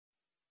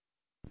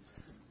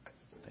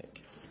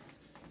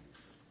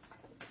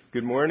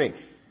Good morning.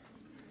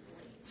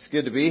 It's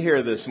good to be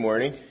here this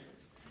morning.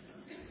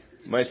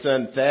 My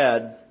son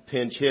Thad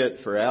pinch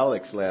hit for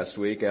Alex last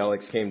week.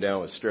 Alex came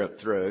down with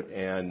strep throat,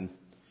 and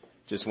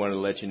just wanted to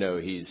let you know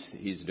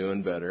he's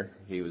doing better.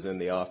 He was in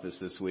the office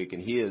this week,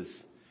 and he is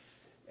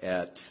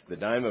at the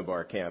Diamond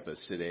Bar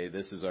campus today.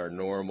 This is our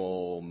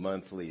normal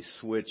monthly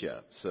switch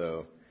up.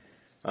 So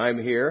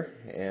I'm here,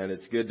 and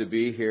it's good to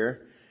be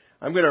here.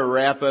 I'm going to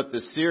wrap up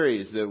the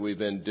series that we've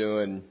been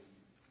doing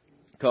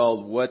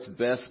called What's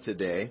Best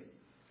Today.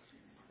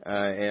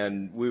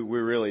 And we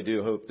really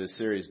do hope this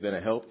series has been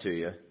a help to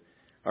you.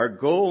 Our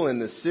goal in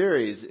the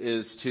series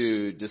is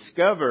to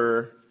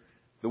discover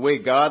the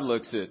way God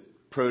looks at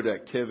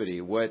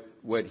productivity, what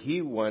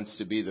He wants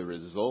to be the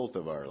result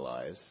of our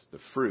lives, the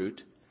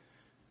fruit,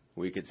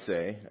 we could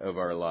say, of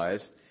our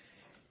lives,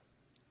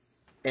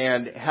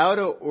 and how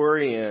to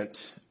orient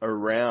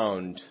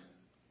around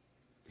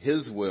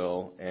His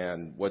will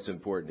and what's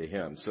important to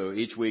Him. So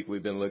each week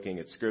we've been looking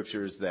at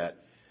scriptures that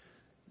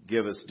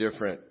give us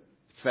different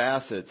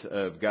facets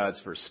of God's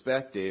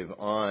perspective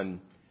on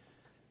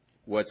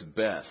what's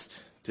best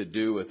to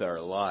do with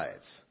our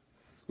lives.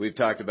 We've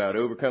talked about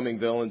overcoming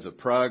villains of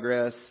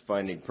progress,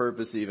 finding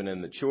purpose even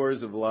in the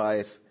chores of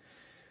life,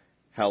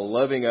 how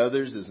loving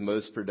others is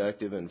most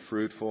productive and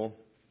fruitful,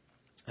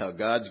 how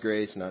God's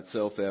grace, not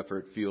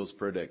self-effort, fuels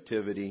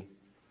productivity.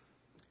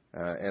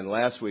 And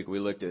last week we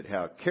looked at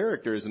how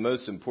character is the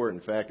most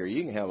important factor.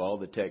 You can have all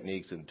the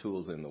techniques and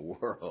tools in the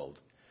world,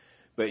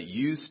 but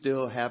you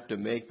still have to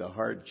make the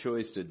hard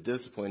choice to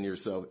discipline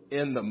yourself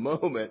in the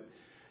moment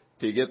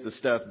to get the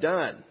stuff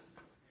done.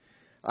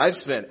 I've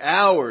spent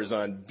hours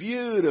on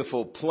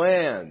beautiful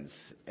plans,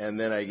 and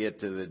then I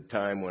get to the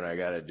time when I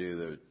got to do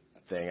the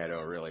thing I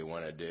don't really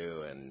want to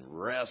do and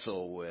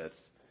wrestle with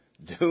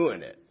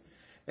doing it.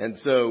 And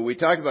so we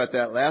talked about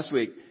that last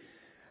week.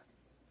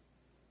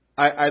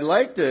 I'd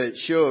like to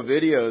show a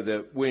video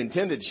that we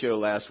intended to show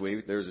last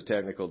week. There was a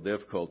technical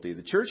difficulty.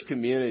 The church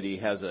community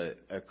has a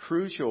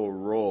crucial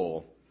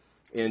role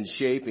in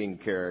shaping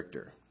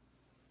character.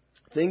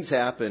 Things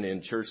happen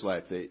in church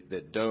life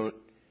that don't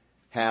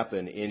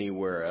happen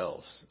anywhere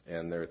else.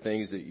 And there are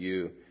things that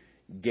you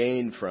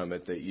gain from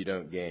it that you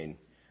don't gain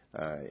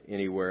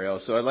anywhere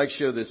else. So I'd like to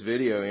show this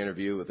video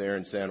interview with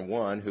Aaron San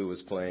Juan, who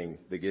was playing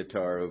the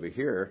guitar over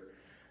here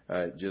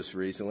just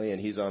recently,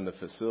 and he's on the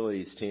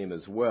facilities team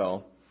as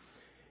well.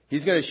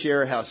 He's going to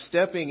share how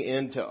stepping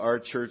into our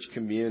church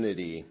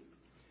community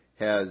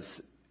has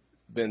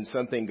been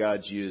something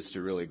God's used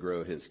to really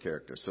grow His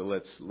character. So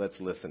let's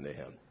listen to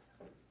him.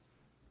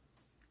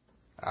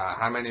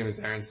 Hi, my name is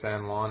Aaron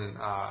San Juan, and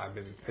I've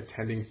been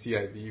attending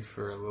CIV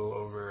for a little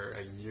over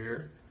a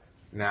year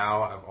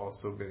now. I've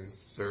also been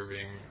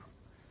serving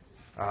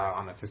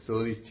on the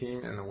facilities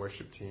team and the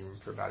worship team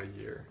for about a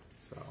year.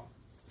 So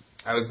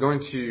I was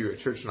going to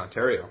a church in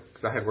Ontario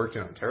because I had worked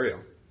in Ontario.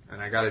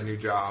 And I got a new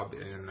job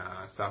in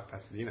South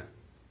Pasadena.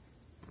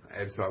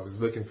 And so I was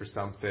looking for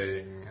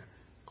something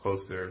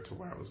closer to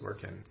where I was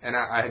working. And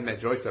I had met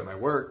Joyce at my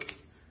work,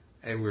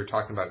 and we were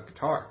talking about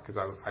guitar, because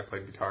I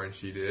played guitar and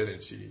she did,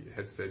 and she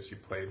had said she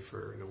played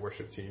for the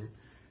worship team,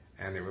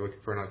 and they were looking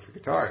for an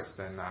electric guitarist.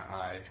 And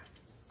I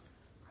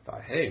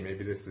thought, hey,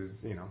 maybe this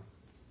is,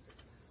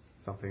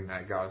 something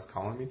that God's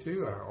calling me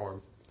to,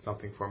 or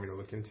something for me to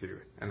look into.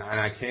 And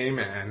I came,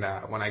 and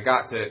when I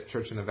got to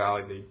Church in the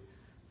Valley,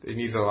 they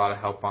needed a lot of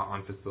help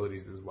on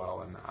facilities as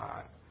well, and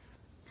I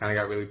kind of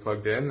got really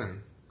plugged in.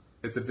 And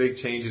it's a big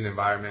change in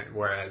environment,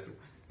 whereas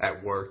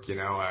at work,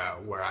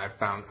 where I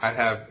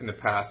have in the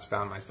past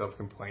found myself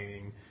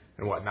complaining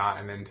and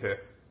whatnot, and then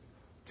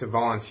to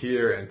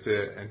volunteer and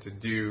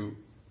to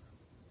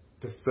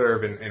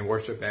serve in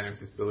worship and in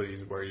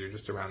facilities where you're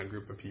just around a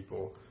group of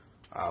people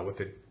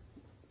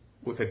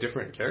with a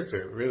different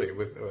character, really,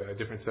 with a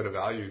different set of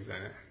values,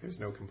 and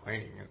there's no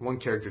complaining. And one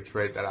character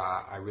trait that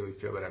I really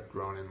feel that I've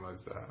grown in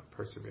was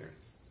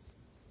perseverance.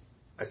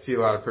 I see a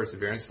lot of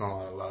perseverance and a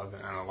lot of love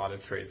and a lot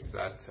of traits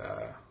that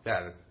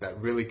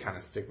really kind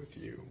of stick with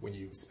you when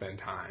you spend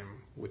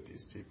time with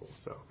these people.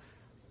 So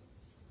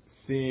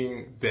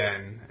seeing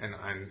Ben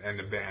and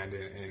the band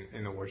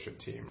in the worship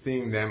team,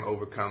 seeing them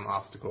overcome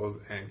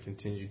obstacles and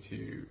continue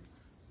to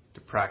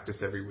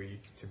practice every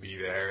week, to be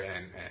there,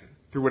 and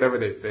through whatever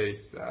they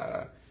face,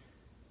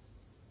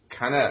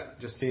 kind of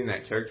just seeing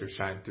that character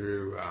shine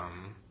through,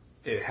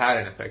 it had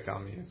an effect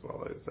on me as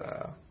well as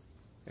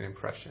an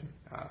impression.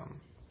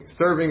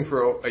 Serving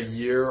for a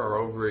year or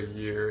over a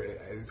year,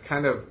 it's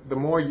kind of, the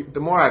more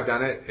I've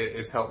done it,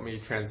 it's helped me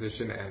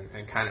transition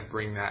and kind of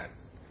bring that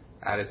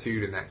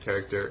attitude and that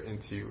character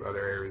into other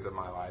areas of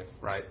my life,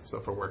 right?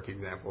 So for work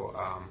example,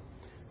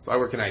 so I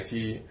work in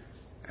IT,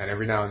 and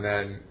every now and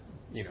then,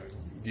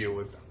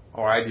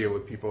 I deal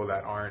with people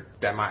that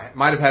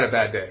might have had a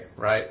bad day,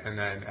 right? And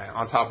then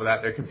on top of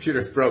that, their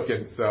computer's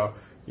broken. So,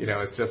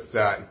 it's just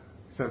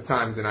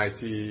sometimes in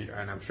IT,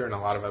 and I'm sure in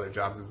a lot of other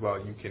jobs as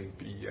well, you can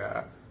be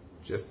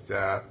just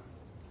the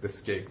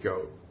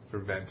scapegoat for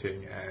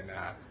venting,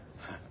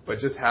 but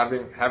just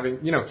having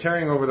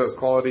carrying over those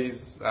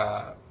qualities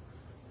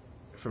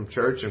from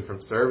church and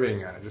from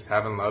serving, just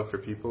having love for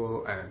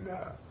people and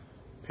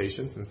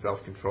patience and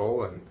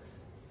self-control, and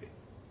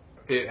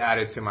it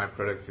added to my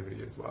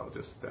productivity as well.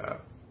 Just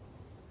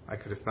I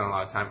could have spent a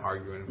lot of time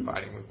arguing and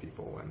fighting with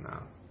people, and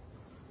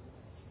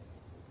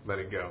let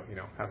it go,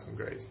 have some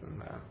grace.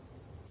 And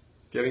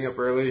getting up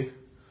early,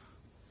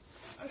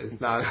 it's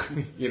not,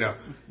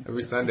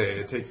 every Sunday.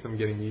 It takes some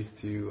getting used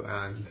to,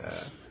 and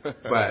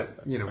but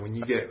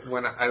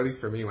at least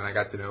for me, when I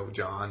got to know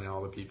John and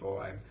all the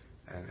people,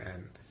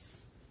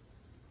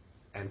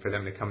 and for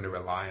them to come to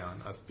rely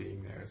on us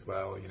being there as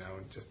well,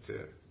 just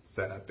to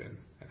set up and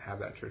have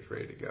that church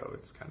ready to go,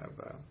 it's kind of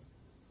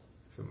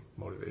some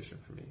motivation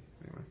for me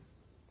anyway.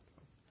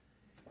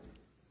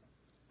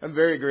 I'm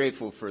very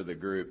grateful for the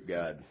group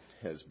God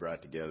has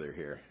brought together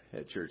here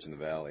at Church in the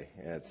Valley.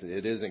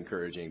 It is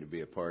encouraging to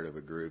be a part of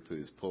a group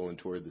who's pulling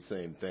toward the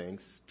same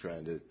things,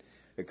 trying to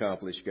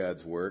accomplish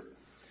God's work.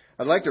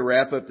 I'd like to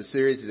wrap up the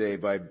series today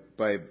by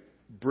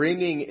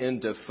bringing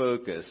into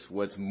focus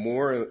what's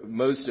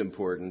most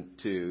important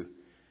to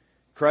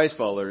Christ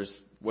followers,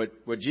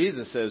 what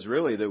Jesus says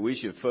really that we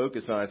should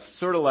focus on. It's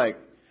sort of like,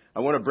 I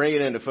want to bring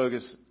it into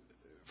focus.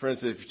 For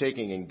instance, if you're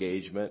taking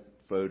engagement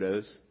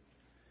photos,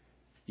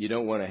 you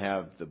don't want to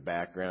have the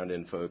background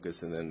in focus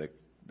and then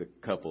the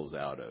couple's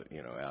out of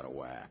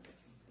whack.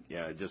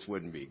 Yeah, it just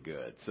wouldn't be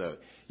good. So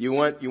you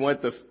want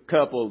the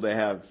couple to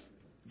have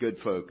good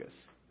focus.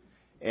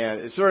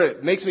 And it sort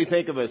of makes me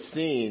think of a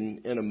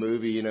scene in a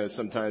movie.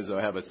 Sometimes they'll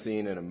have a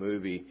scene in a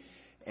movie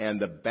and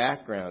the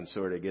background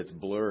sort of gets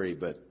blurry,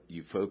 but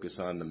you focus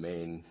on the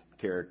main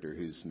character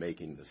who's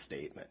making the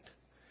statement.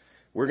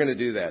 We're going to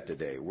do that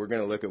today. We're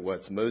going to look at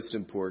what's most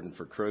important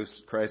for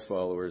Christ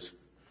followers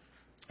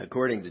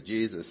according to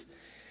Jesus.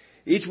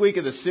 Each week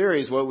of the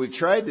series, what we've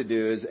tried to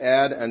do is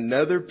add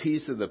another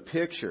piece of the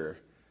picture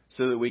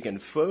so that we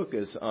can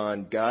focus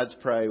on God's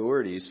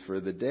priorities for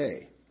the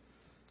day.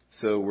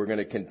 So we're going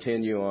to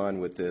continue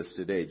on with this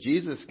today.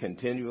 Jesus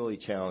continually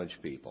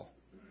challenged people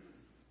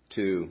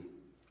to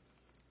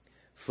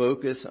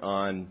focus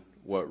on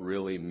what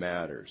really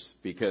matters,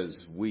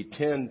 because we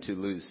tend to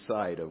lose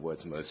sight of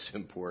what's most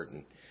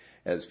important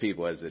as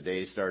people, as the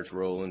day starts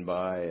rolling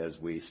by, as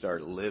we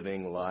start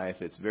living life.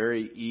 It's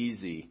very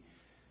easy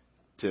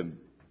to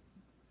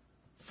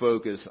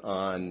focus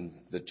on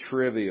the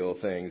trivial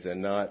things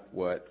and not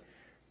what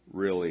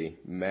really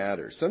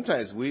matters.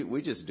 Sometimes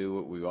we just do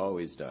what we've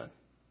always done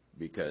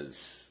because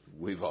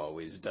we've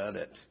always done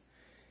it.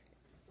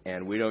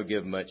 And we don't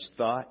give much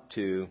thought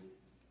to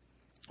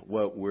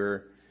what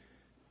we're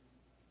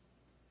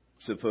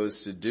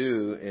supposed to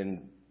do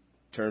in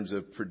terms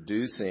of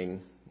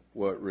producing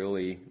what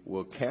really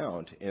will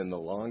count in the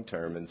long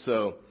term. And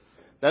so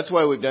that's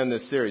why we've done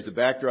this series. The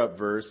backdrop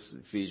verse,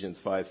 Ephesians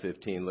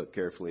 5:15, look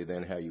carefully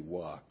then how you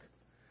walk.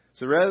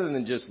 So rather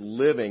than just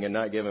living and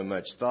not giving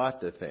much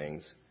thought to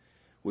things,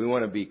 we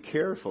want to be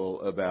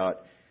careful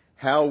about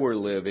how we're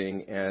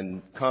living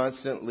and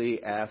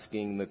constantly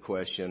asking the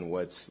question,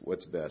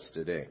 what's best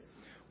today?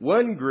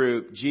 One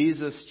group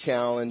Jesus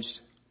challenged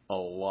a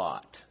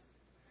lot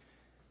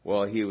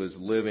while he was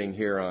living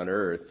here on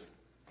earth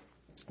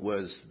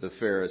was the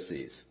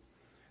Pharisees.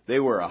 They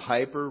were a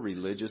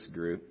hyper-religious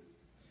group,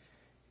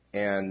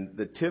 and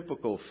the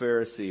typical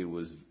Pharisee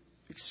was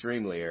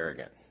extremely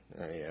arrogant,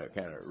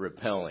 kind of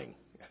repelling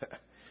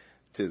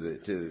to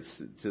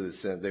the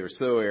sense. They were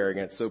so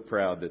arrogant, so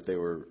proud that they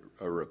were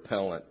a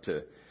repellent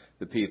to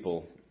the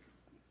people,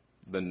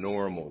 the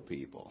normal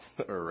people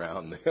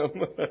around them.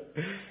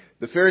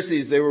 The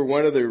Pharisees, they were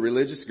one of the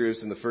religious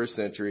groups in the first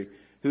century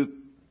who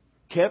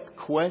kept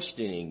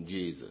questioning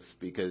Jesus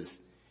because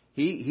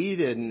he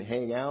didn't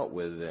hang out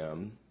with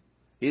them.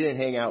 He didn't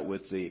hang out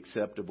with the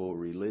acceptable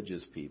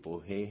religious people.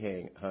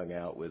 He hung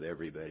out with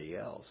everybody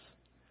else.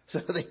 So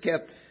they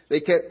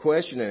kept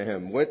questioning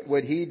him.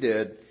 What he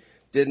did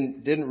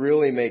didn't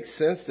really make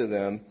sense to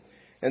them.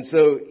 And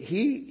so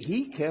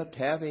he kept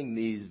having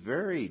these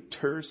very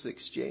terse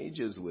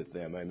exchanges with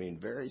them. I mean,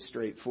 very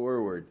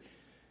straightforward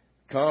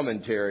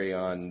commentary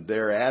on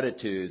their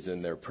attitudes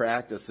and their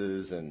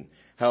practices and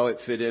how it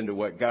fit into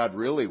what God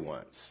really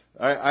wants.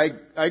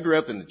 I grew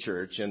up in the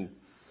church, and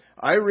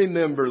I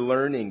remember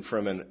learning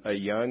from a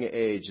young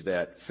age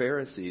that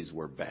Pharisees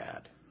were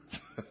bad.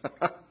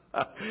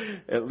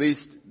 At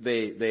least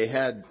they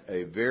had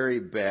a very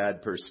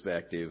bad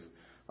perspective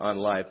on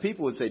life.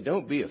 People would say,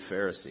 don't be a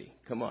Pharisee.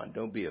 Come on,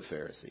 don't be a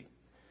Pharisee.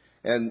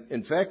 And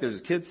in fact, there's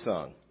a kid's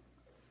song.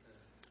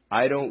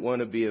 I don't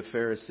want to be a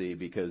Pharisee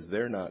because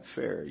they're not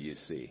fair, you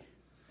see.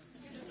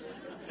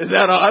 Is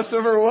that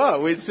awesome or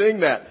what? We'd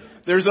sing that.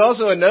 There's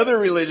also another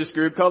religious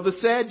group called the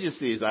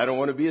Sadducees. I don't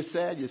want to be a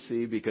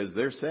Sadducee because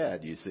they're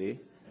sad, you see.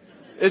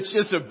 It's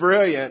just a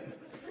brilliant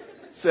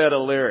set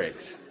of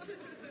lyrics.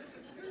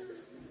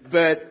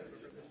 But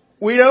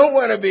we don't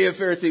want to be a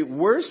Pharisee.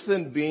 Worse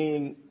than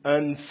being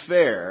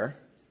unfair,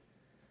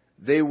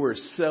 they were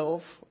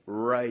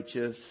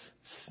self-righteous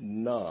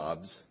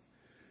snobs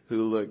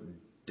who looked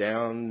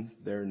down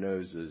their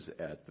noses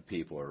at the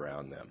people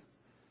around them.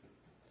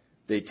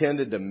 They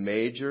tended to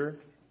major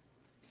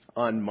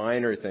on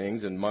minor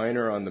things and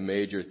minor on the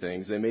major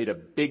things. They made a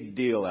big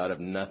deal out of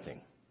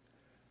nothing.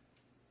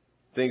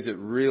 Things that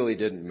really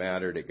didn't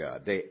matter to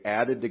God. They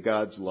added to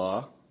God's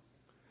law.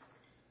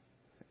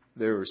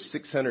 There were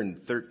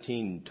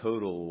 613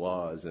 total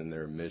laws in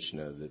their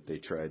Mishnah that they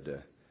tried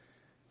to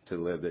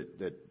live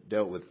that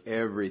dealt with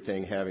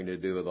everything having to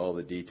do with all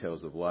the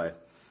details of life.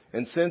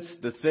 And since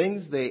the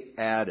things they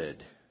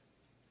added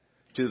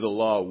to the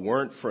law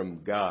weren't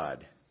from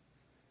God,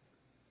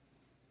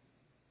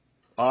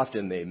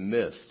 often they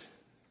missed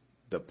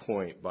the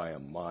point by a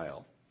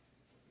mile.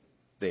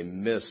 They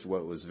missed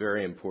what was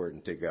very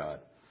important to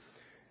God.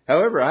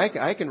 However,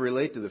 I can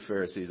relate to the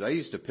Pharisees. I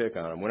used to pick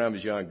on them. When I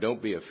was young,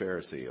 don't be a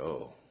Pharisee.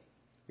 Oh,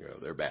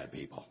 they're bad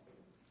people.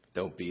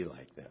 Don't be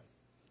like them.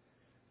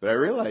 But I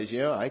realize,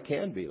 I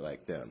can be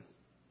like them.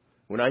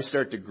 When I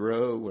start to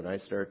grow, when I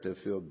start to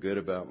feel good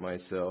about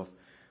myself,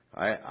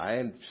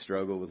 I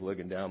struggle with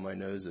looking down my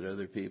nose at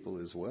other people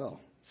as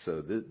well.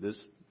 So the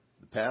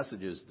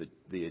passages,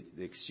 the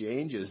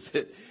exchanges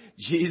that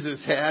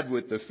Jesus had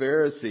with the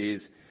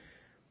Pharisees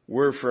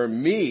were for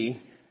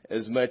me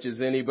as much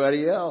as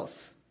anybody else.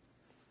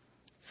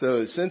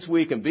 So since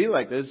we can be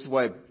like this is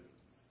why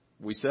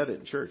we said it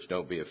in church,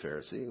 don't be a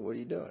Pharisee. What are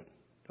you doing?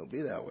 Don't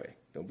be that way.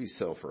 Don't be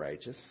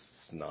self-righteous,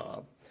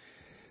 snob.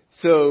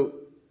 So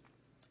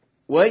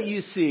what you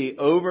see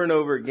over and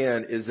over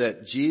again is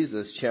that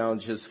Jesus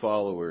challenged his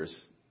followers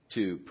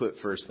to put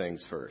first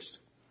things first.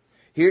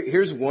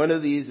 Here's one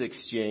of these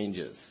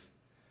exchanges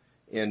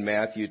in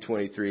Matthew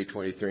 23,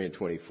 23, and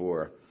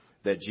 24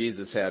 that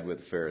Jesus had with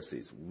the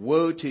Pharisees.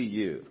 Woe to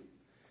you,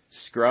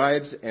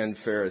 scribes and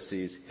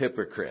Pharisees,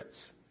 hypocrites!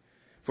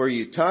 For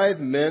you tithe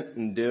mint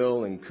and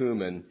dill and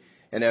cumin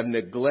and have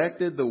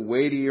neglected the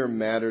weightier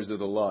matters of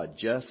the law,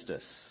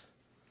 justice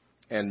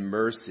and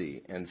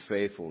mercy and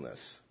faithfulness.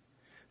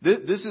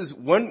 This is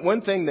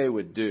one thing they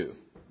would do.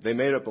 They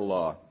made up a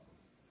law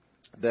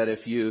that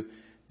if you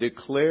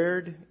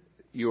declared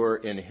your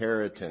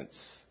inheritance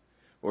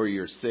or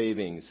your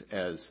savings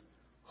as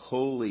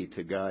holy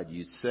to God,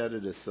 you set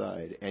it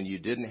aside and you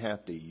didn't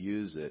have to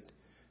use it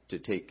to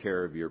take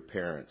care of your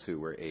parents who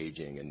were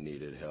aging and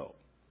needed help.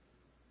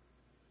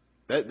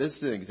 This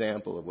is an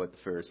example of what the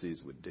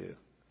Pharisees would do.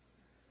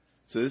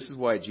 So this is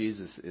why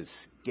Jesus is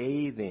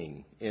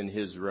scathing in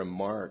his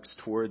remarks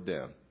toward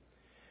them.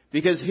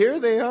 Because here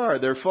they are,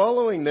 they're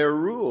following their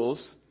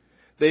rules.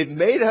 They've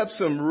made up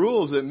some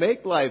rules that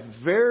make life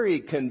very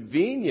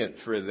convenient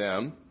for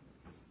them.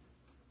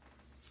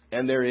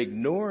 And they're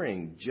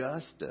ignoring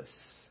justice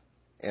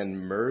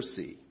and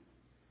mercy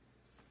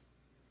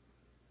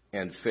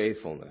and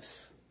faithfulness.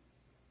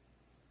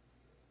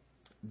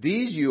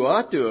 These you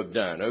ought to have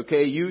done,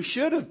 okay? You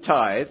should have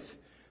tithed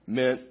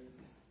mint,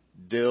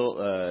 dill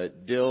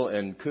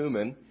and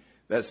cumin.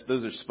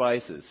 Those are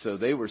spices. So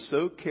they were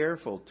so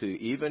careful to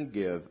even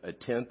give a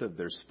tenth of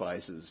their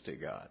spices to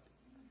God.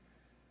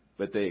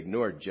 But they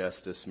ignored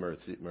justice,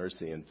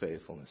 mercy, and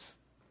faithfulness.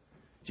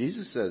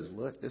 Jesus says,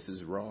 look, this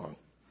is wrong.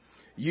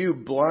 You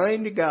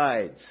blind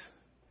guides,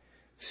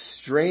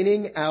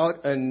 straining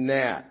out a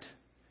gnat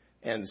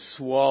and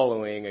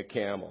swallowing a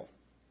camel.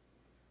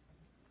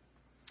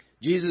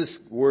 Jesus'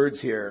 words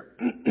here,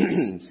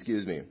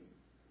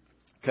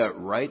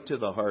 cut right to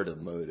the heart of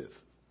motive.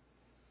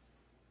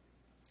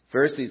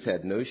 Pharisees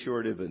had no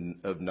shortage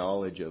of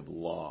knowledge of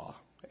law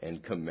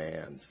and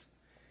commands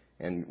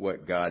and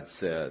what God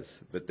says,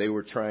 but they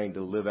were trying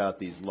to live out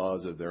these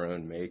laws of their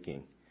own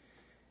making.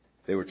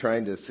 They were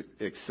trying to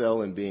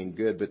excel in being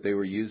good, but they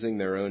were using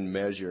their own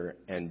measure,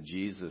 and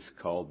Jesus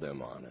called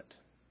them on it.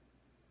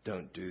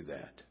 Don't do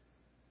that.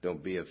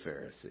 Don't be a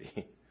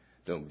Pharisee.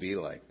 Don't be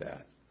like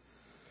that.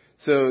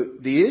 So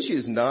the issue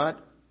is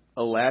not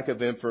a lack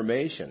of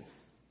information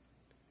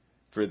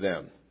for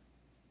them.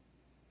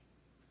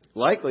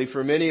 Likely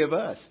for many of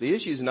us, the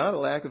issue is not a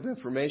lack of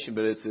information,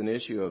 but it's an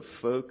issue of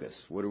focus.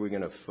 What are we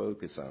going to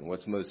focus on?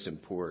 What's most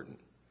important?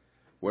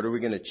 What are we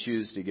going to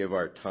choose to give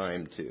our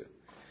time to?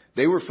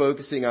 They were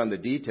focusing on the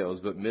details,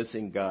 but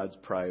missing God's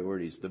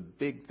priorities, the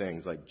big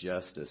things like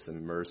justice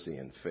and mercy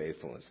and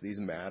faithfulness. These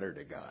matter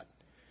to God.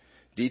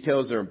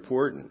 Details are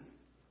important,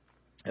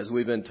 as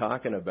we've been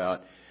talking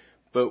about,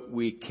 but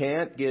we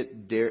can't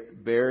get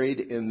buried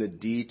in the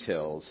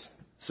details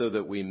so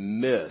that we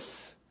miss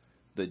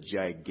the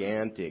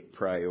gigantic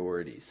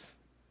priorities.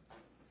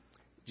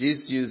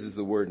 Jesus uses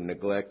the word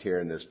neglect here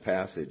in this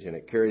passage, and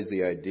it carries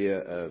the idea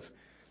of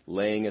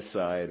laying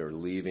aside or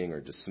leaving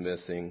or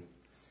dismissing.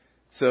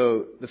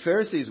 So the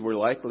Pharisees were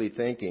likely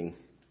thinking,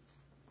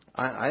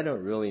 I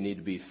don't really need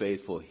to be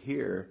faithful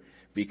here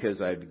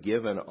because I've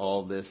given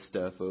all this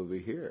stuff over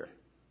here.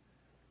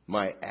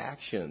 My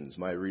actions,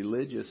 my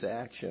religious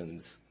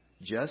actions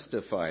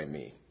justify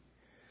me.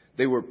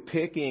 They were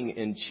picking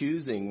and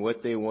choosing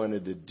what they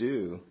wanted to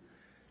do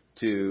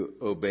to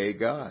obey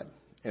God.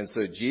 And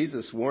so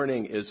Jesus'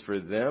 warning is for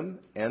them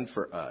and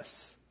for us.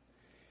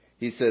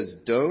 He says,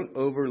 don't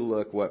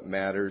overlook what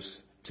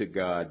matters to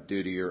God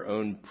due to your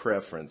own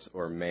preference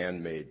or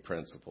man-made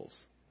principles.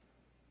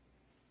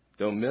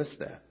 Don't miss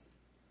that.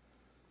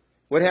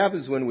 What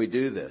happens when we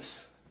do this?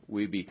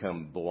 we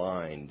become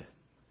blind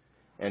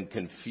and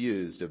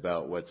confused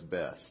about what's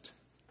best.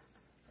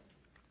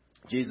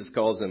 Jesus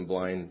calls them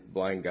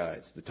blind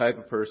guides, the type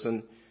of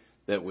person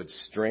that would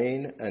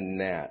strain a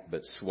gnat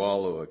but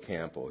swallow a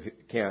camel.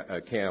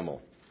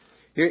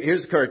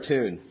 Here's a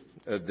cartoon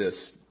of this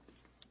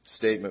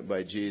statement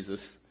by Jesus.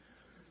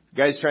 The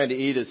guy's trying to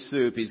eat his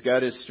soup. He's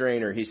got his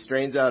strainer. He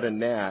strains out a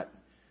gnat,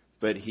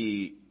 but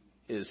he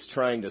is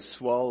trying to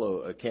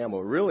swallow a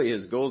camel. Really,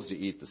 his goal is to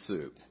eat the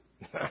soup.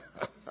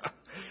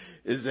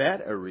 Is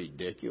that a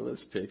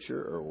ridiculous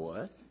picture or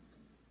what?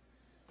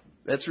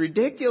 That's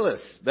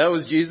ridiculous. That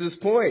was Jesus'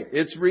 point.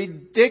 It's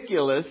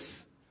ridiculous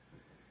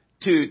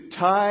to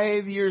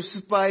tithe your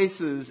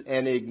spices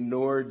and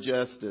ignore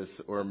justice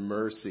or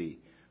mercy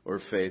or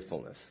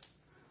faithfulness.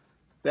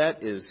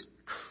 That is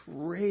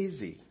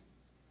crazy.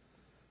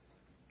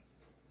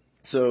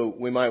 So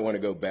we might want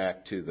to go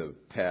back to the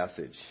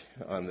passage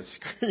on the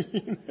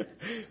screen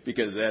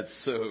because that's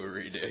so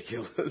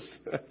ridiculous.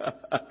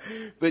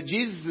 But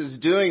Jesus is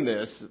doing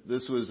this.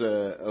 This was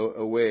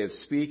a way of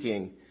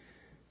speaking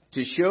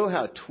to show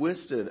how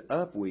twisted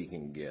up we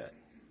can get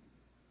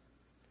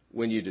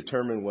when you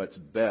determine what's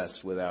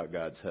best without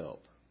God's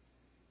help.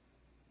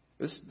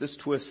 This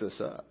twists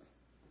us up.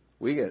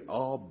 We get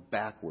all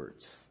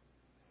backwards.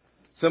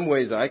 Some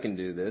ways I can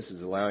do this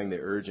is allowing the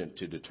urgent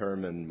to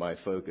determine my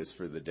focus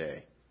for the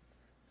day.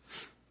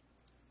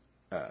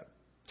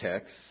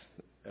 Texts,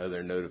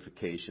 other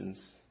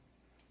notifications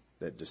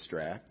that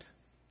distract.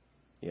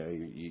 You know,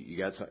 you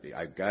got something.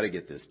 I've got to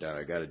get this done.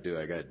 I got to do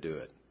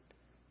it.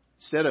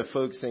 Instead of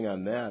focusing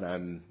on that,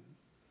 I'm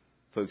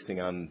focusing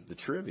on the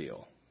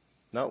trivial,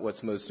 not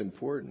what's most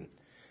important.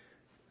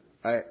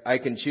 I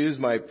can choose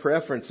my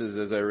preferences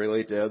as I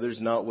relate to others,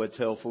 not what's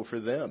helpful for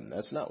them.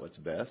 That's not what's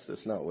best.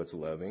 That's not what's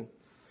loving.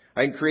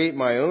 I can create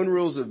my own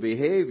rules of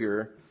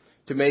behavior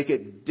to make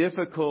it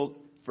difficult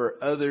for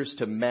others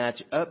to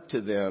match up to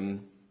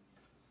them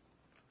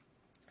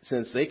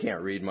since they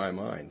can't read my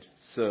mind.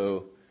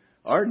 So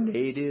our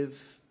native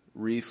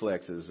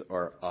reflexes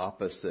are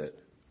opposite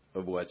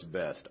of what's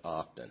best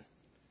often.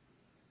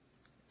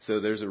 So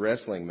there's a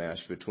wrestling match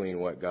between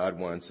what God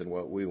wants and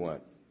what we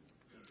want.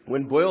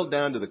 When boiled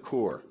down to the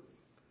core,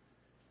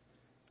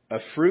 a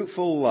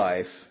fruitful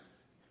life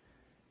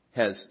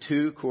has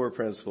two core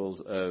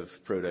principles of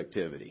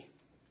productivity.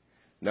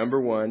 Number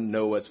one,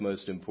 know what's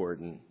most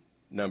important.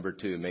 Number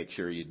two, make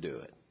sure you do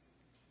it.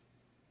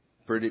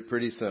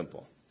 Pretty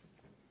simple.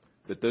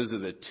 But those are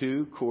the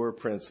two core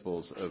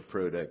principles of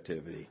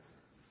productivity.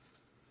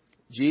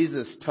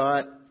 Jesus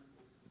taught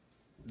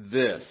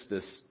this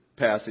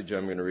passage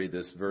I'm going to read,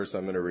 this verse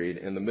I'm going to read,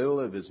 in the middle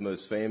of his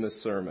most famous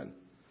sermon.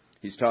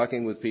 He's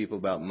talking with people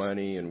about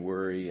money and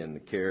worry and the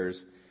cares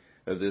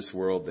of this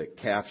world that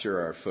capture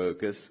our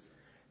focus.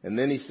 And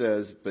then he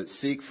says, but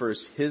seek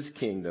first his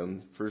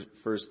kingdom,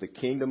 first the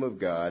kingdom of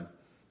God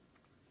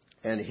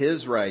and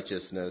his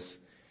righteousness,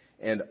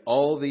 and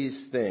all these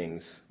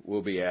things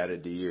will be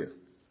added to you.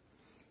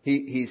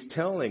 He's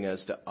telling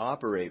us to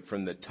operate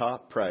from the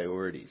top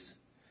priorities,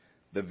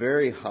 the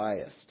very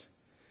highest.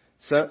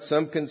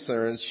 Some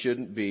concerns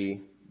shouldn't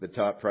be the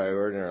top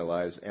priority in our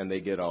lives, and they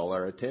get all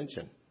our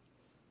attention.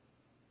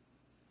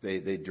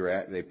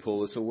 They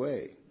pull us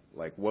away,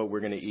 like what we're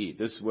going to eat.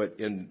 This is what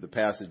in the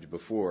passage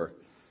before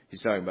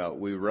he's talking about.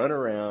 We run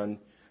around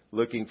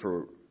looking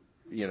for,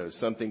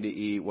 something to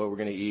eat, what we're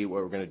going to eat,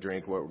 what we're going to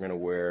drink, what we're going to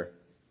wear.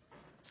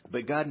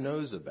 But God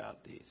knows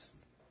about these.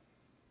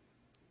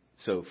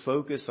 So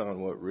focus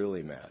on what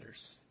really matters.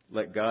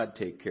 Let God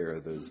take care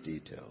of those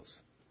details.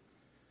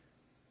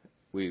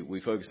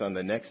 We focus on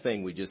the next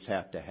thing we just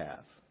have to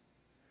have.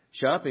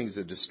 Shopping's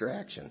a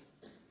distraction,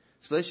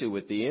 especially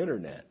with the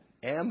internet.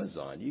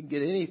 Amazon. You can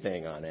get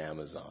anything on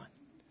Amazon.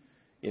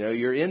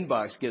 Your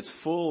inbox gets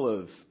full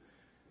of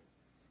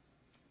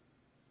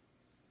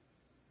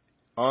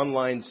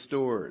online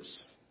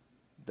stores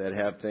that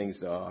have things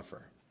to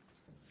offer.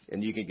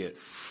 And you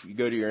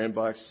go to your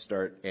inbox,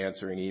 start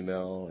answering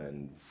email,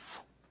 and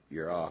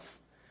you're off,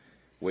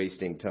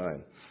 wasting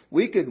time.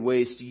 We could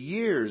waste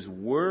years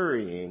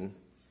worrying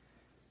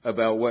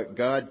about what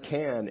God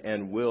can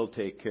and will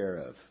take care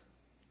of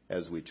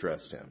as we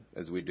trust him,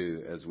 as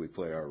we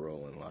play our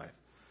role in life.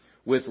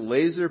 With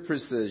laser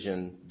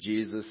precision,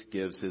 Jesus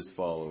gives his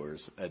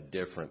followers a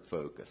different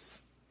focus.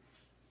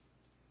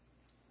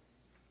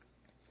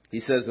 He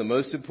says the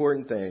most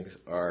important things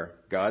are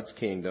God's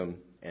kingdom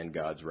and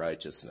God's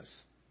righteousness.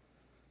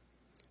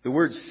 The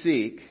word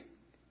seek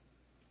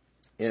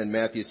in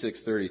Matthew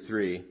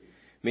 6:33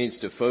 means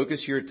to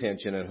focus your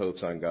attention and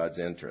hopes on God's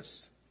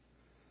interests.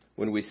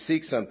 When we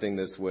seek something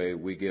this way,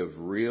 we give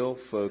real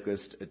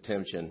focused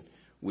attention.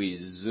 We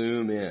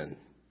zoom in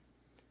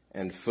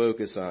and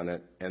focus on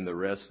it, and the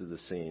rest of the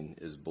scene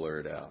is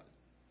blurred out.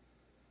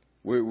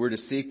 We're to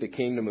seek the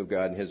kingdom of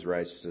God and his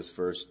righteousness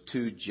first,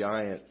 two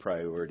giant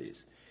priorities.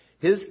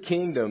 His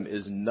kingdom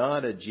is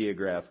not a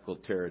geographical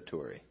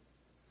territory,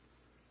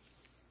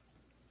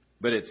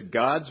 but it's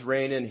God's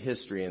reign in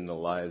history in the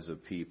lives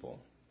of people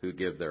who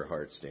give their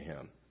hearts to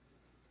him.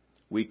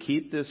 we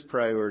keep this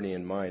priority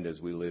in mind as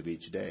we live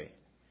each day.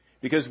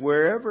 Because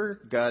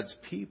wherever God's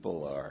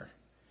people are,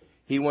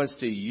 He wants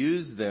to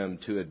use them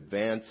to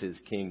advance His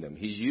kingdom.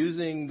 He's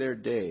using their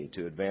day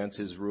to advance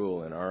His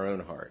rule in our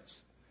own hearts.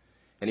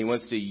 And He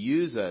wants to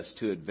use us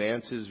to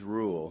advance His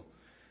rule,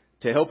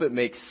 to help it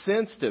make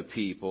sense to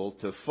people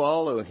to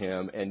follow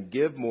Him and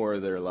give more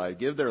of their life,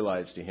 give their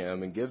lives to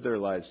Him and give their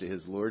lives to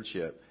His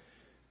lordship,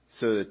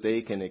 so that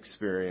they can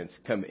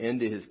come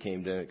into His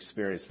kingdom and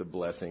experience the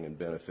blessing and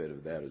benefit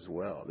of that as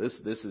well. This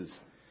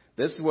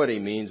is what He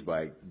means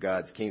by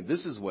God's kingdom.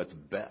 This is what's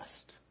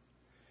best.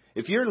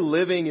 If you're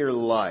living your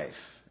life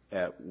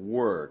at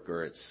work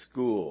or at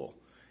school,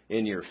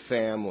 in your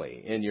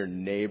family, in your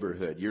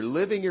neighborhood, you're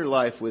living your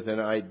life with an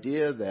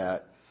idea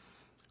that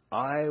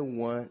I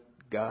want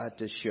God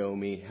to show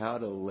me how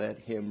to let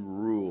Him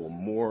rule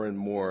more and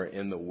more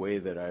in the way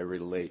that I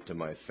relate to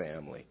my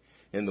family,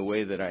 in the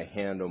way that I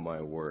handle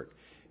my work,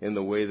 in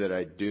the way that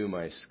I do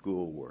my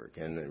schoolwork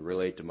and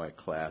relate to my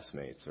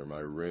classmates or my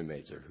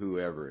roommates or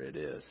whoever it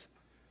is.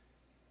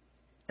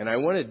 And I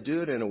want to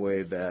do it in a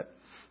way that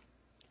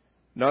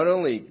not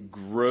only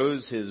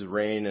grows His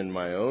reign in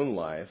my own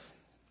life,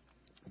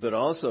 but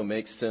also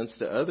makes sense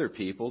to other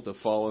people to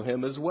follow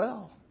Him as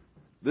well.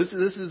 This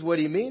is what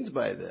He means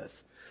by this.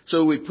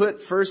 So we put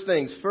first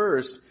things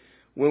first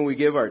when we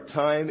give our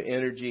time,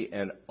 energy,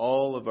 and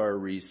all of our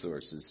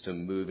resources to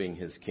moving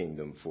His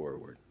kingdom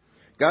forward.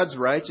 God's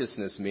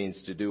righteousness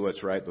means to do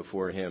what's right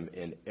before Him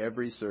in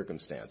every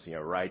circumstance. You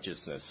know,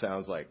 righteousness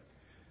sounds like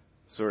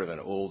sort of an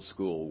old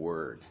school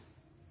word.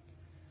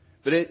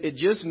 But it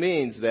just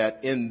means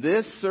that in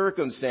this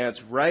circumstance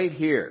right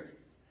here,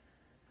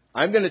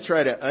 I'm going to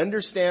try to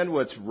understand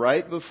what's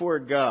right before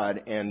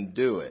God and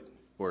do it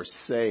or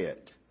say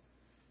it.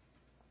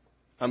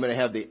 I'm going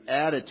to have the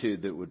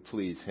attitude that would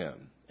please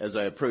Him as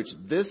I approach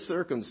this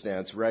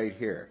circumstance right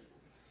here.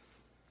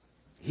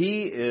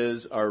 He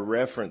is our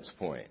reference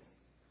point.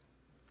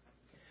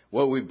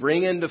 What we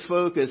bring into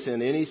focus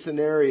in any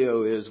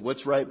scenario is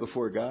what's right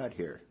before God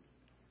here.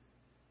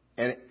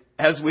 And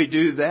as we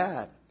do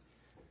that,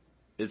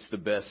 it's the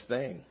best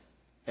thing.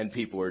 And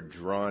people are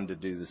drawn to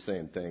do the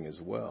same thing as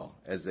well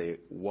as they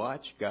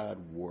watch God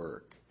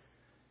work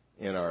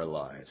in our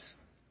lives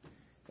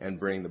and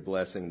bring the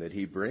blessing that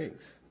He brings.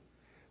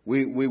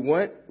 We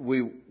want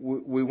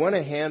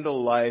to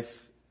handle life,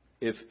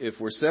 if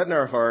we're setting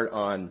our heart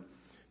on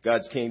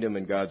God's kingdom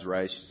and God's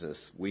righteousness,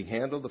 we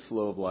handle the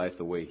flow of life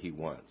the way He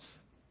wants.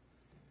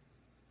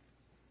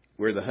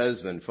 We're the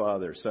husband,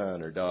 father,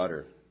 son, or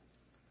daughter,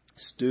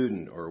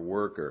 student or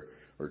worker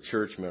or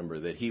church member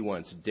that He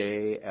wants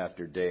day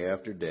after day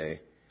after day,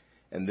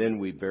 and then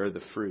we bear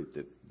the fruit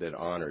that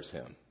honors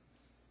Him.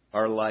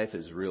 Our life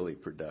is really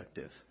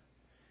productive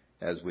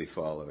as we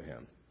follow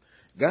Him.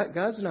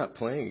 God's not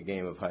playing a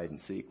game of hide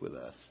and seek with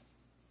us.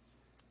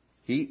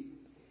 He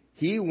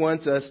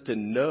wants us to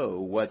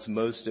know what's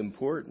most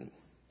important.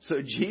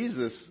 So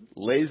Jesus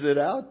lays it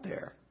out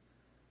there.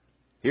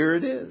 Here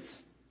it is.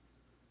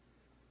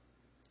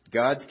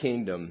 God's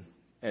kingdom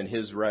and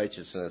His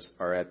righteousness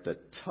are at the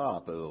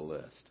top of the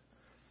list.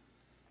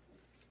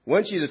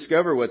 Once you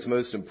discover what's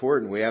most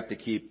important, we have to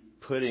keep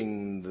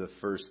putting the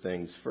first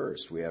things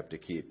first. We have to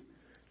keep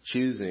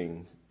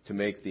choosing to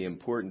make the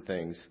important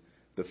things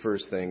the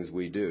first things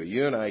we do.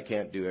 You and I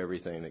can't do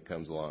everything that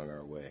comes along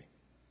our way.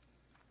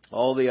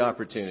 All the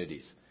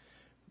opportunities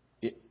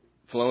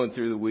flowing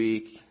through the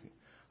week,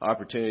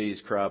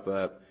 opportunities crop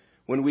up.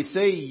 When we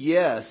say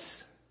yes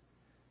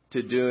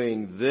to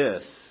doing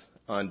this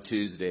on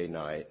Tuesday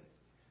night,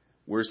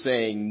 we're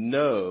saying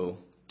no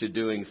to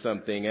doing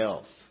something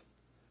else.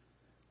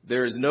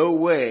 There is no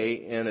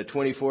way in a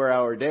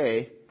 24-hour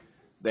day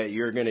that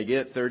you're going to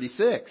get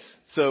 36.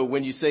 So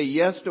when you say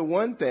yes to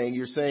one thing,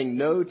 you're saying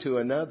no to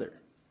another.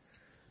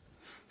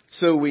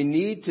 So we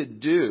need to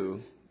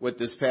do what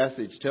this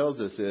passage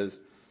tells us is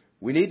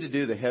we need to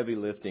do the heavy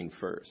lifting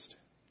first.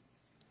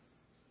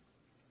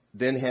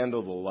 Then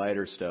handle the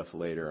lighter stuff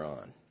later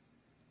on.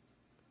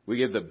 We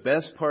give the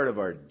best part of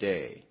our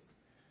day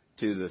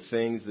to the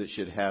things that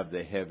should have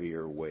the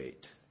heavier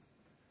weight.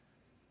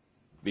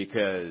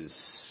 Because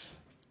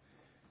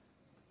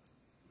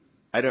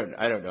I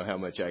don't know how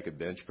much I could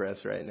bench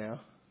press right now.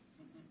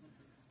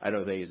 I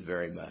don't think it's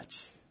very much.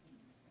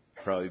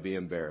 Probably be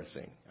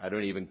embarrassing. I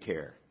don't even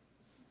care.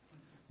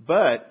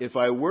 But if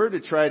I were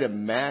to try to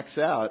max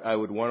out, I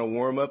would want to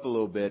warm up a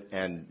little bit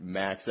and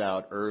max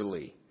out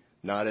early,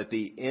 not at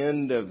the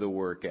end of the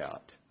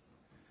workout.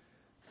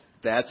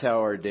 That's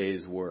how our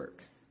days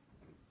work.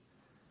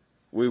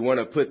 We want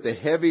to put the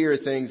heavier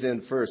things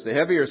in first. The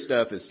heavier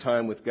stuff is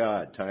time with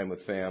God, time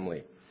with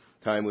family,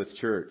 time with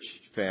church,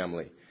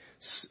 family,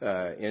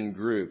 in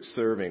groups,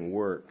 serving,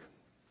 work.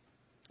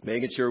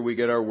 Making sure we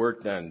get our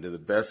work done to the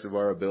best of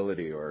our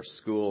ability, or our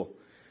school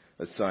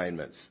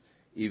assignments.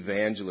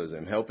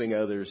 Evangelism, helping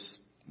others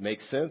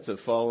make sense of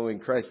following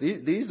Christ.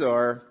 These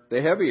are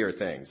the heavier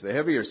things, the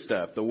heavier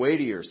stuff, the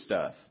weightier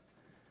stuff.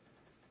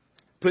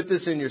 Put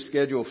this in your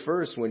schedule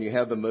first when you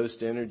have the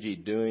most energy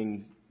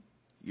doing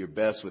your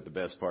best with the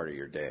best part of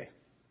your day.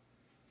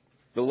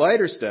 The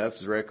lighter stuff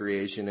is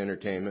recreation,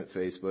 entertainment,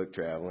 Facebook,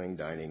 traveling,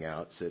 dining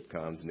out,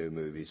 sitcoms, new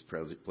movies,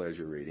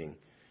 pleasure reading,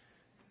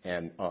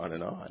 and on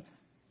and on.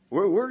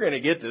 We're going to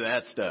get to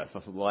that stuff,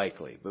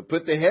 likely, but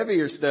put the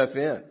heavier stuff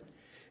in.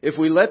 If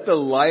we let the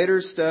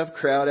lighter stuff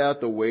crowd out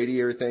the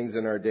weightier things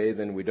in our day,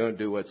 then we don't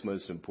do what's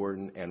most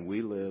important, and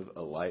we live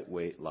a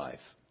lightweight life.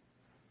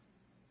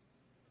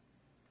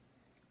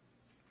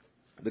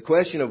 The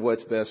question of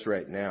what's best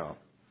right now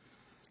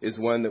is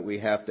one that we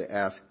have to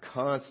ask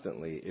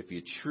constantly if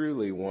you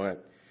truly want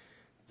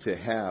to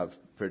have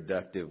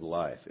productive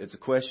life. It's a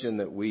question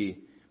that we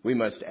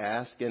must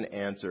ask and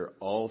answer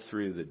all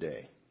through the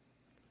day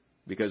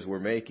because we're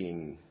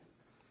making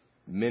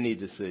many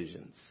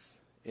decisions,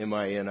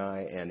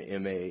 M-I-N-I and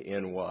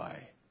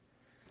M-A-N-Y,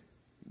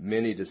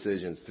 many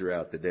decisions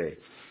throughout the day.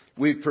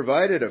 We've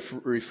provided a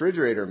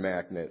refrigerator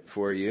magnet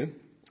for you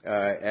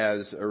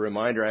as a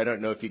reminder. I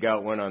don't know if you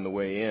got one on the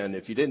way in.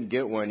 If you didn't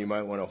get one, you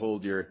might want to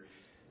hold your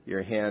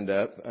hand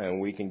up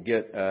and we can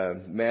get a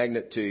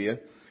magnet to you.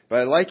 But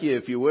I'd like you,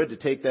 if you would, to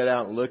take that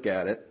out and look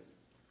at it.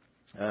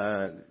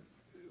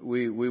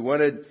 We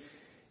wanted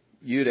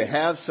you to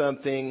have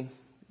something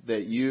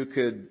that you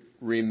could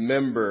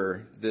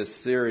remember this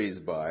series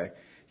by.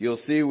 You'll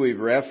see we've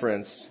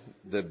referenced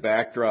the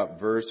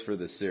backdrop verse for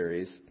the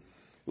series.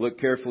 Look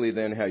carefully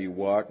then how you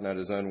walk, not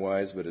as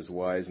unwise, but as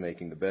wise,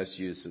 making the best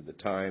use of the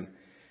time,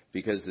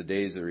 because the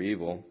days are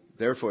evil.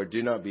 Therefore,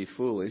 do not be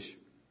foolish,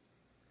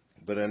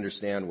 but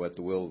understand what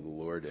the will of the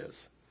Lord is.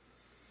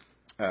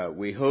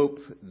 We hope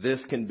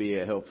this can be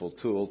a helpful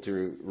tool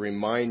to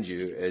remind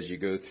you as you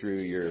go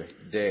through your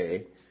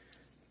day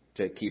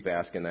to keep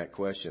asking that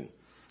question.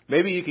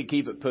 Maybe you could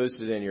keep it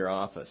posted in your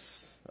office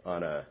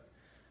on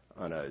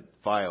a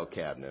file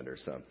cabinet or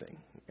something.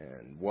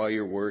 And while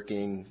you're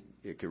working,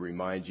 it could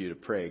remind you to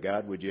pray,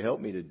 God, would you help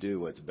me to do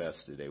what's best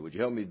today? Would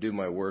you help me to do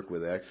my work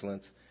with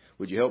excellence?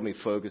 Would you help me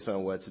focus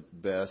on what's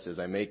best as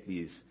I make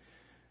these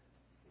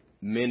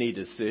many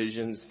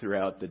decisions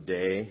throughout the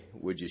day?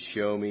 Would you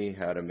show me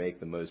how to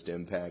make the most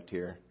impact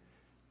here,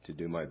 to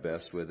do my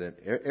best with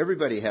it?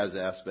 Everybody has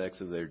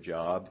aspects of their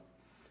job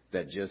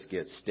that just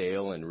get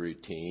stale and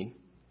routine.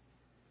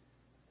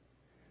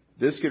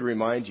 This could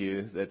remind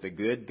you that the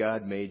good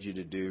God made you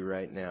to do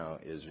right now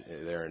is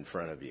there in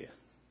front of you.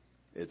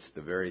 It's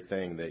the very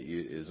thing that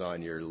is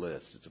on your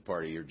list. It's a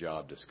part of your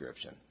job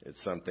description.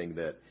 It's something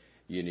that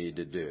you need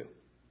to do.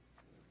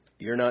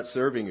 You're not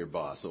serving your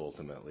boss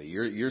ultimately.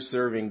 You're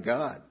serving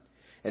God.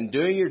 And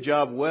doing your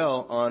job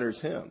well honors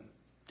Him.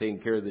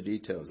 Taking care of the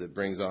details, it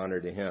brings honor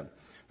to Him.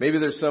 Maybe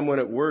there's someone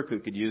at work who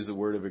could use a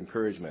word of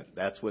encouragement.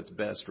 That's what's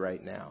best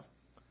right now.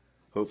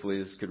 Hopefully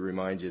this could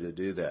remind you to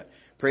do that.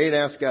 Pray and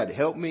ask God,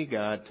 help me,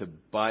 God, to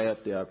buy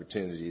up the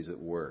opportunities at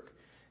work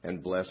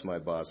and bless my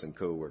boss and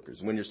coworkers.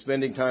 When you're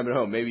spending time at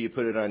home, maybe you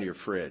put it on your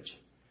fridge.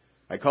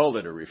 I called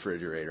it a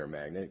refrigerator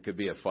magnet. It could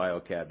be a file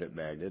cabinet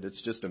magnet.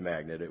 It's just a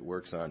magnet. It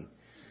works on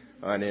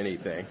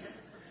anything.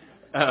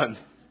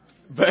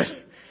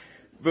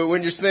 But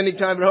when you're spending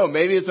time at home,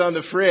 maybe it's on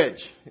the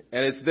fridge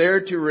and it's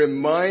there to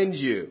remind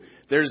you.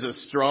 There's a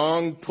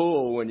strong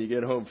pull when you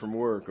get home from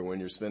work or when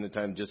you're spending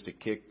time just to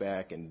kick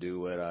back and do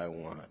what I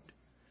want.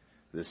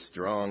 This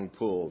strong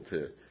pull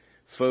to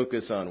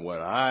focus on what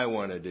I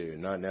want to do,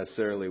 not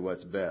necessarily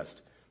what's best.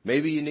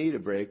 Maybe you need a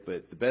break,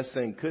 but the best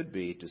thing could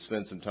be to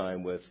spend some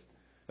time with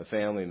a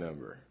family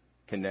member,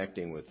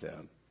 connecting with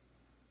them,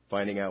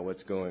 finding out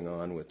what's going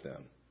on with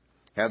them,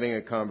 having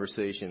a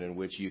conversation in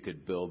which you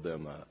could build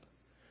them up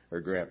or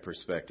grant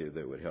perspective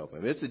that would help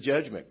them. It's a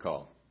judgment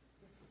call.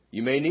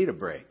 You may need a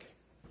break.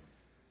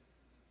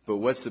 But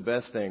what's the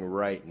best thing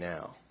right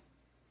now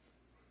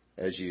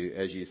as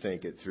you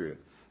think it through?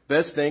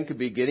 Best thing could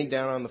be getting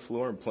down on the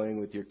floor and playing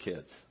with your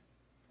kids.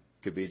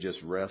 Could be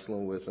just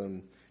wrestling with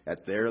them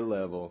at their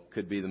level.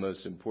 Could be the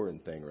most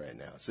important thing right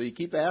now. So you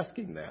keep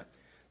asking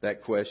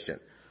that question.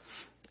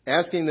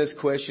 Asking this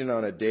question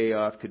on a day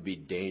off could be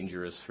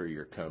dangerous for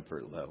your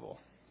comfort level.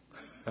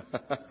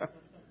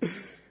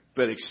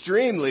 But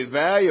extremely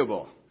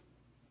valuable.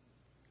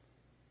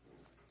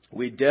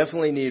 We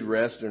definitely need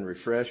rest and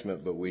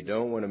refreshment, but we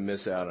don't want to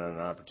miss out on an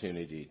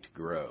opportunity to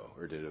grow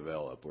or to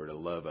develop or to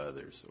love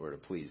others or to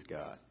please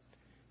God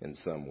in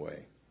some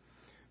way.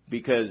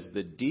 Because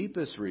the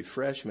deepest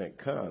refreshment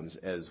comes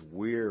as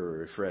we're a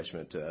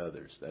refreshment to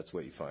others. That's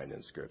what you find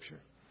in Scripture.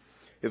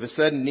 If a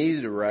sudden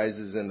need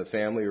arises in the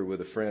family or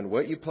with a friend,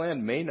 what you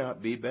plan may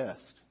not be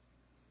best.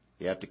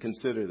 You have to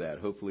consider that.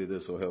 Hopefully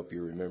this will help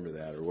you remember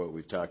that, or what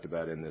we've talked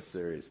about in this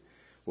series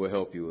will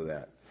help you with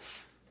that.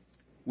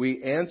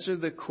 We answer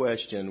the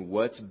question,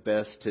 what's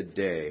best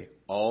today,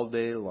 all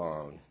day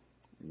long,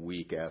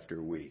 week after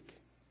week.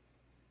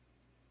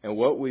 And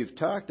what we've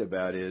talked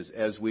about is,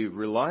 as we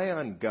rely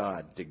on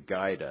God to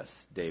guide us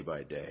day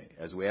by day,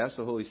 as we ask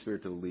the Holy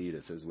Spirit to lead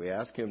us, as we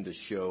ask Him to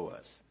show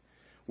us,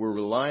 we're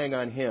relying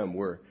on Him.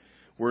 We're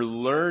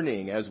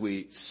learning, as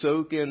we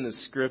soak in the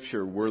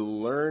Scripture, we're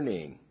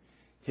learning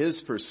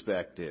His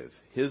perspective,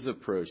 His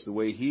approach, the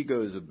way He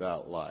goes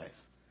about life,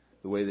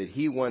 the way that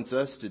He wants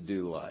us to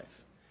do life.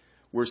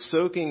 We're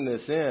soaking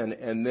this in,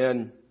 and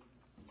then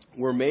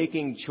we're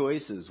making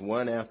choices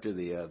one after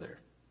the other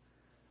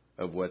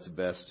of what's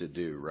best to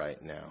do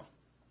right now.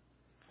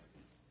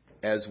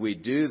 As we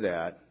do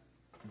that,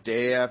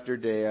 day after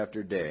day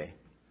after day,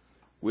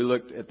 we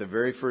looked at the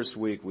very first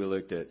week, we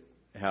looked at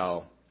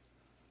how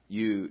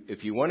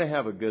if you want to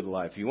have a good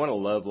life, you want to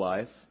love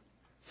life,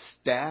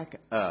 stack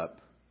up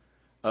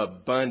a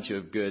bunch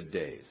of good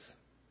days.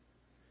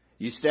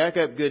 You stack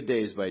up good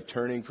days by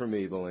turning from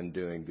evil and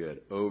doing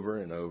good over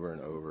and over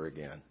and over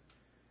again.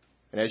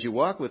 And as you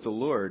walk with the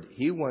Lord,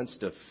 He wants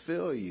to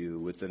fill you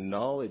with the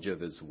knowledge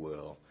of His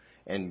will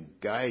and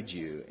guide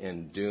you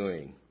in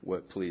doing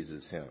what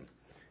pleases Him.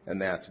 And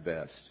that's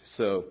best.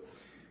 So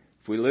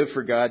if we live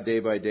for God day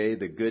by day,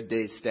 the good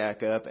days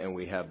stack up and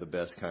we have the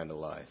best kind of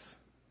life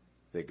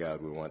that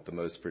God would want, the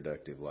most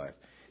productive life.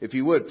 If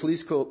you would,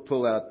 please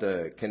pull out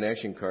the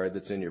connection card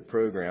that's in your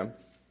program.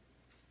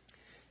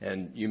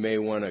 And you may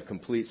want to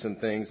complete some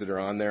things that are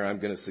on there.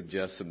 I'm going to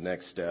suggest some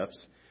next steps.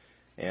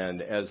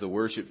 And as the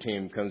worship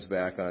team comes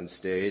back on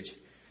stage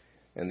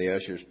and the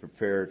ushers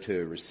prepare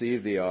to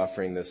receive the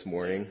offering this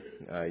morning,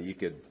 you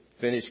could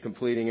finish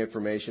completing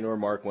information or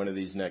mark one of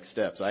these next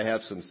steps. I have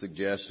some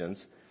suggestions.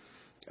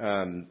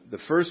 The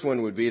first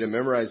one would be to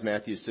memorize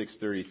Matthew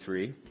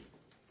 6:33.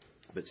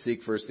 But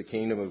seek first the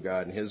kingdom of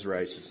God and His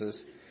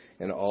righteousness,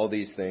 and all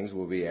these things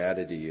will be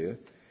added to you.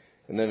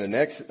 And then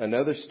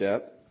another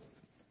step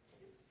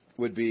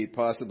would be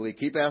possibly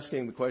keep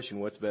asking the question,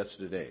 what's best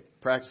today?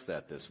 Practice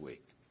that this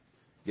week.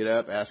 Get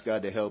up, ask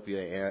God to help you,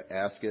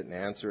 ask it and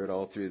answer it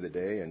all through the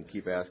day, and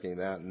keep asking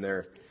that. And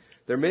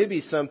there may be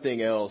something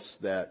else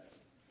that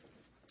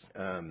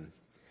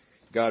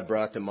God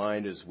brought to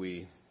mind as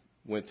we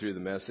went through the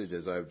message,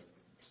 as I've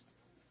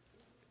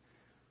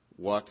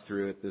walked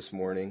through it this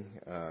morning,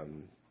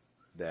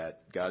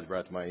 that God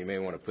brought to mind. You may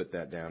want to put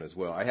that down as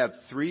well. I have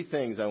 3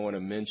 things I want to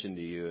mention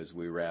to you as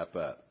we wrap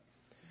up.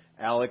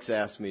 Alex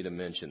asked me to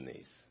mention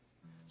these.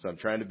 So I'm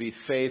trying to be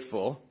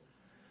faithful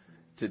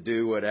to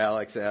do what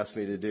Alex asked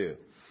me to do.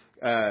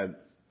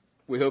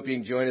 We hope you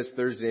can join us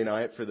Thursday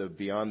night for the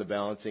Beyond the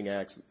Balancing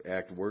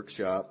Act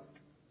workshop.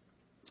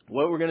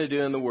 What we're going to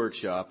do in the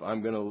workshop,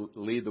 I'm going to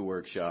lead the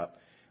workshop.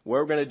 What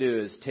we're going to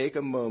do is take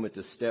a moment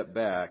to step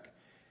back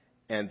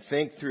and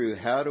think through,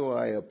 how do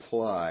I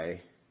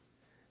apply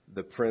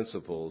the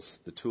principles,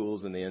 the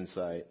tools and the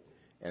insight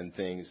and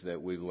things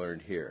that we've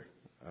learned here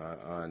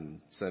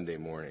on Sunday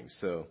morning.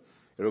 So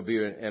it'll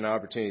be an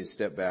opportunity to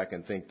step back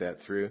and think that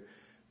through.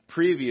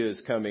 Preview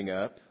is coming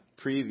up.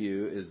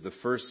 Preview is the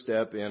first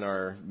step in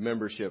our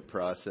membership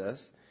process.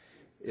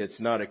 It's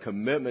not a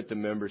commitment to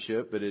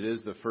membership, but it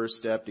is the first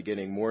step to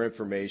getting more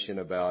information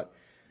about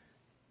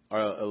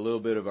a little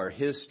bit of our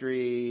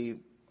history,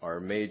 our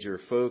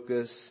major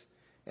focus,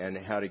 and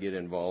how to get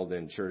involved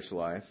in church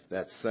life.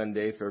 That's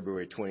Sunday,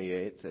 February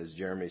 28th. As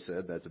Jeremy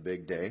said, that's a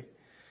big day.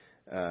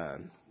 A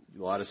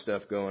lot of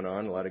stuff going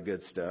on, a lot of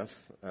good stuff.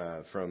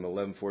 From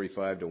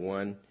 11:45 to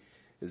 1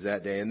 is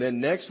that day. And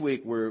then next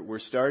week, we're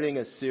starting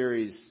a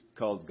series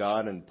called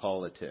God and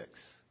Politics.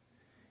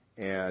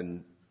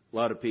 And a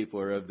lot of people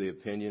are of the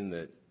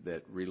opinion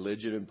that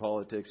religion and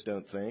politics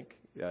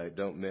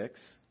don't mix.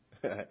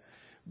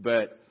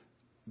 But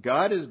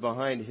God is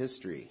behind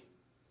history.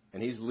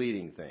 And He's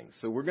leading things.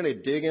 So we're going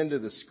to dig into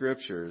the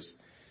Scriptures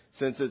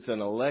since it's an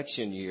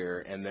election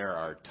year and there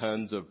are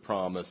tons of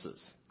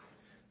promises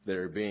that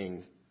are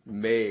being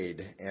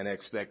made and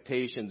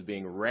expectations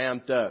being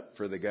ramped up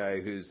for the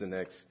guy who's the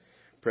next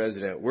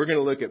president. We're going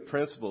to look at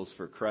principles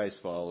for Christ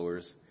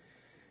followers,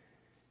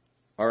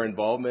 our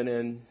involvement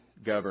in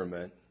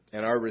government,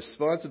 and our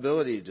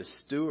responsibility to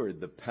steward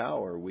the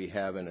power we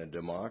have in a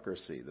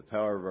democracy, the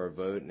power of our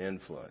vote and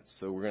influence.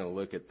 So we're going to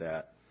look at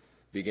that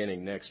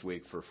beginning next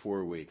week for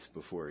 4 weeks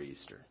before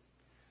Easter.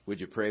 Would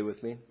you pray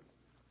with me?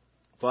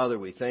 Father,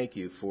 we thank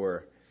You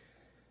for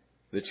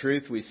the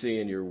truth we see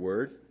in Your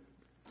Word.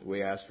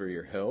 We ask for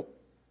Your help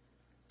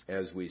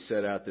as we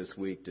set out this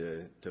week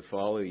to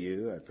follow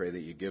You. I pray that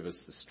You give us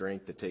the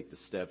strength to take the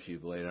steps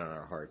You've laid on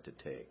our heart to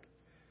take,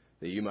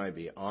 that You might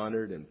be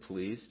honored and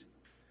pleased,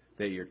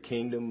 that Your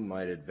kingdom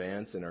might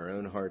advance in our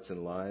own hearts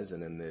and lives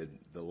and in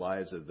the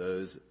lives of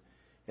those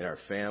in our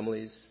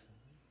families,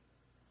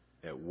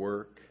 at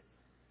work,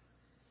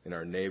 in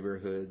our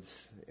neighborhoods,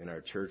 in our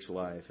church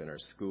life, in our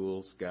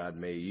schools. God,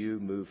 may You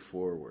move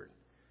forward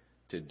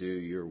to do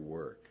Your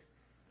work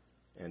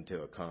and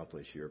to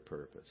accomplish Your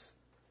purpose.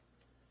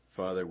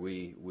 Father,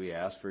 we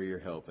ask for Your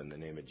help in the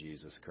name of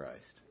Jesus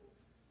Christ.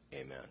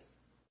 Amen.